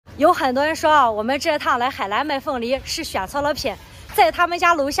有很多人说啊，我们这趟来海南卖凤梨是选错了品，在他们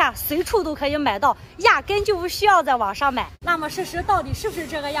家楼下随处都可以买到，压根就不需要在网上买。那么事实到底是不是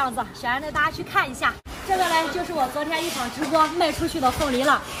这个样子？小杨带大家去看一下。这个呢，就是我昨天一场直播卖出去的凤梨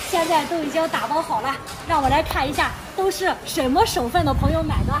了，现在都已经打包好了。让我来看一下，都是什么省份的朋友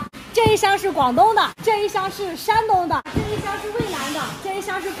买的。这一箱是广东的，这一箱是山东的，这一箱是渭南的，这一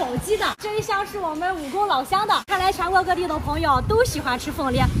箱是宝鸡的，这一箱是我们武功老乡的。看来全国各地的朋友都喜欢吃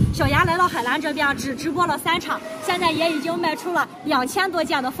凤梨。小杨来到海南这边只直播了3场，现在也已经卖出了2000多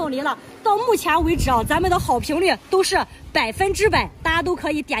件的凤梨了。到目前为止啊，咱们的好评率都是100%，大家都可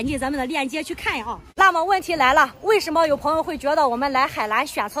以点击咱们的链接去看啊。那么问题来了，为什么有朋友会觉得我们来海南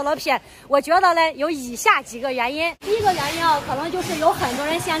选错了品？我觉得呢，有以下几个原因。第一个原因啊，可能就是有很多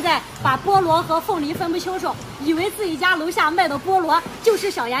人现在把菠萝和凤梨分不清楚，以为自己家楼下卖的菠萝就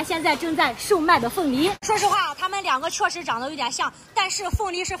是小杨现在正在售卖的凤梨。说实话，它们两个确实长得有点像，但是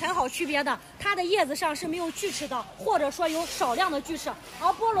凤梨是很好区别的，它的叶子上是没有锯齿的，或者说有少量的锯齿，而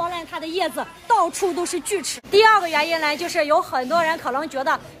菠萝呢，它的叶子到处都是锯齿。第二个原因呢，就是有很多人可能觉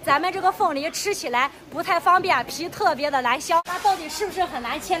得咱们这个凤梨吃起来不太方便，皮特别的难削。那到底是不是很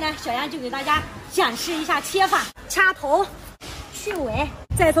难切呢？小杨就给大家展示一下切法：掐头、去尾，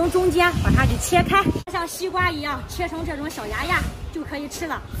再从中间把它给切开，像西瓜一样切成这种小芽芽就可以吃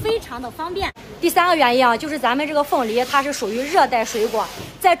了，非常的方便。第三个原因啊，就是咱们这个凤梨它是属于热带水果，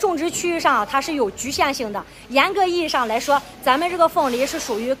在种植区域上它是有局限性的。严格意义上来说，咱们这个凤梨是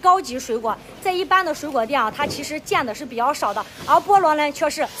属于高级水果，在一般的水果店啊，它其实见的是比较少的，而菠萝呢却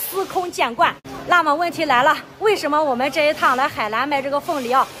是司空见惯。那么问题来了，为什么我们这一趟来海南卖这个凤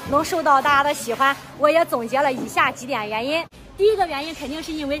梨啊，能受到大家的喜欢？我也总结了以下几点原因。第一个原因肯定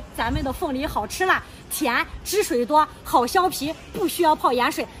是因为咱们的凤梨好吃辣、甜、汁水多、好削皮，不需要泡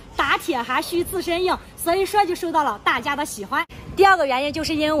盐水，打铁还需自身硬，所以说就受到了大家的喜欢。第二个原因就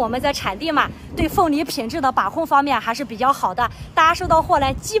是因为我们在产地嘛，对凤梨品质的把控方面还是比较好的，大家收到货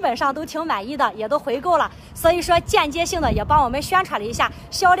呢基本上都挺满意的，也都回购了，所以说间接性的也帮我们宣传了一下，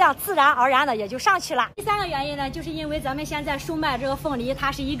销量自然而然的也就上去了。第三个原因呢，就是因为咱们现在售卖这个凤梨，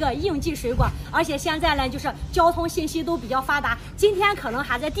它是一个应季水果，而且现在呢就是交通信息都比较发达，今天可能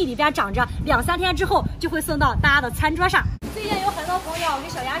还在地里边长着，2-3天之后就会送到大家的餐桌上。最近有很多朋友跟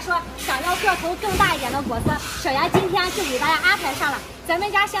小杨说想要个头更大一点的果子，小杨今天就给大家安排上了。咱们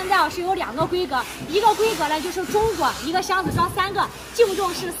家现在是有2个规格，一个规格呢就是中果，一个箱子装3个，净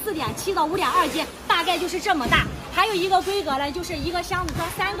重是4.7到5.2斤，大概就是这么大。还有一个规格呢，就是一个箱子装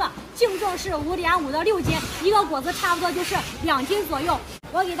3个，净重是5.5到6斤，一个果子差不多就是2斤左右。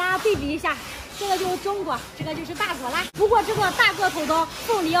我给大家对比一下。这个就是中果，这个就是大果啦。不过这个大个头的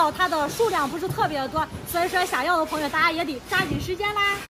凤梨它的数量不是特别的多，所以说想要的朋友大家也得抓紧时间啦。